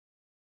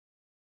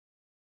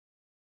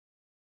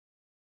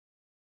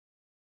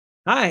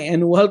Hi,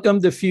 and welcome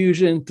to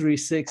Fusion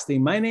 360.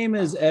 My name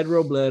is Ed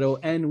Robledo,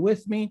 and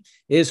with me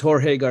is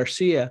Jorge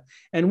Garcia.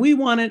 And we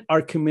wanted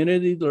our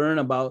community to learn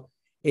about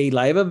a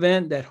live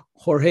event that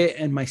Jorge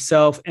and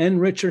myself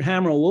and Richard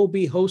Hammer will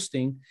be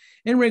hosting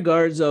in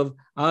regards of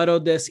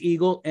Autodesk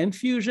Eagle and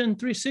Fusion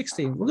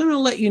 360. We're going to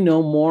let you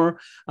know more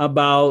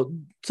about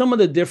some of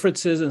the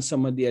differences and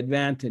some of the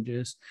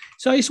advantages.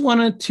 So I just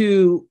wanted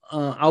to,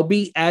 I'll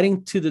be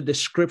adding to the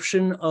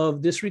description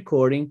of this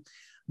recording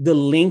the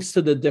links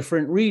to the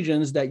different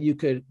regions that you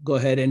could go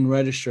ahead and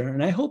register.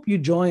 And I hope you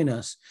join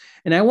us.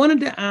 And I wanted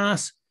to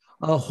ask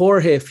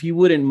Jorge, if you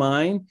wouldn't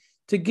mind,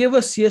 to give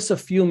us just a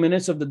few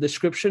minutes of the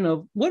description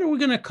of what are we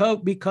going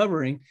to be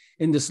covering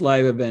in this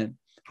live event.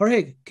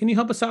 Jorge, can you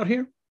help us out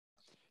here?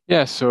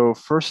 Yeah, so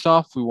first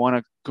off, we want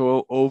to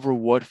go over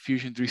what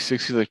Fusion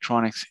 360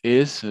 Electronics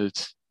is. So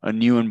it's a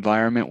new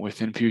environment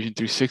within Fusion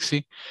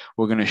 360.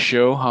 We're going to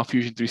show how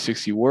Fusion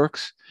 360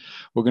 works.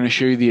 We're going to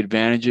show you the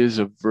advantages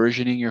of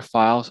versioning your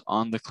files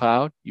on the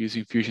cloud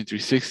using Fusion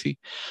 360,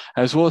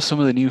 as well as some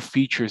of the new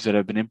features that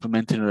have been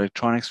implemented in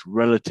electronics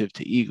relative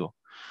to Eagle.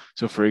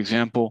 So for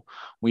example,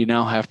 we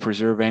now have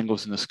preserve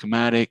angles in the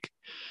schematic.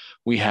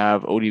 We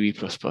have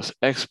ODB++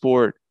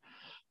 export.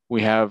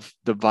 We have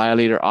the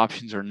violator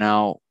options are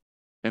now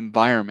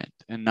environment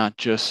and not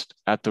just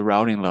at the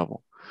routing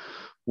level.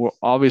 We're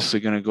obviously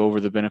going to go over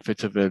the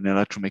benefits of an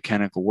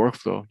electromechanical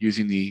workflow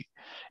using the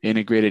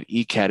integrated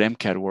ECAD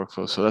MCAD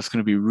workflow. So that's going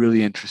to be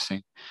really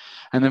interesting.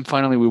 And then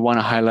finally, we want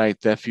to highlight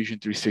that Fusion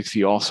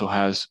 360 also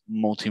has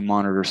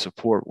multi-monitor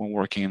support when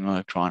working in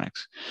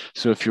electronics.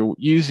 So if you're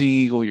using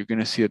Eagle, you're going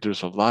to see that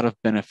there's a lot of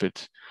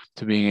benefits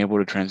to being able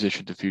to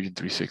transition to Fusion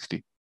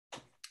 360.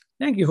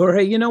 Thank you,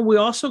 Jorge. We're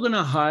also going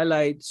to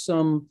highlight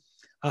some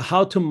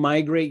how to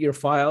migrate your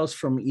files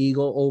from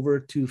Eagle over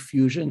to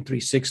Fusion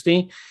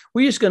 360.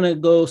 We're just going to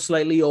go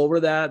slightly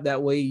over that.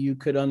 That way you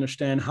could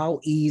understand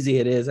how easy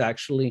it is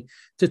actually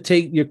to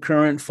take your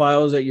current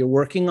files that you're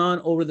working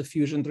on over the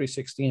Fusion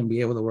 360 and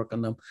be able to work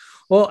on them.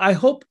 Well, I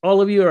hope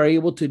all of you are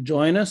able to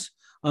join us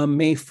on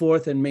May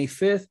 4th and May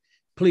 5th.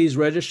 Please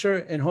register.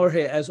 And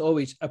Jorge, as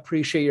always,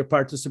 appreciate your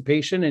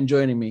participation and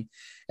joining me.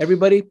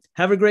 Everybody,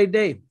 have a great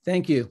day.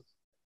 Thank you.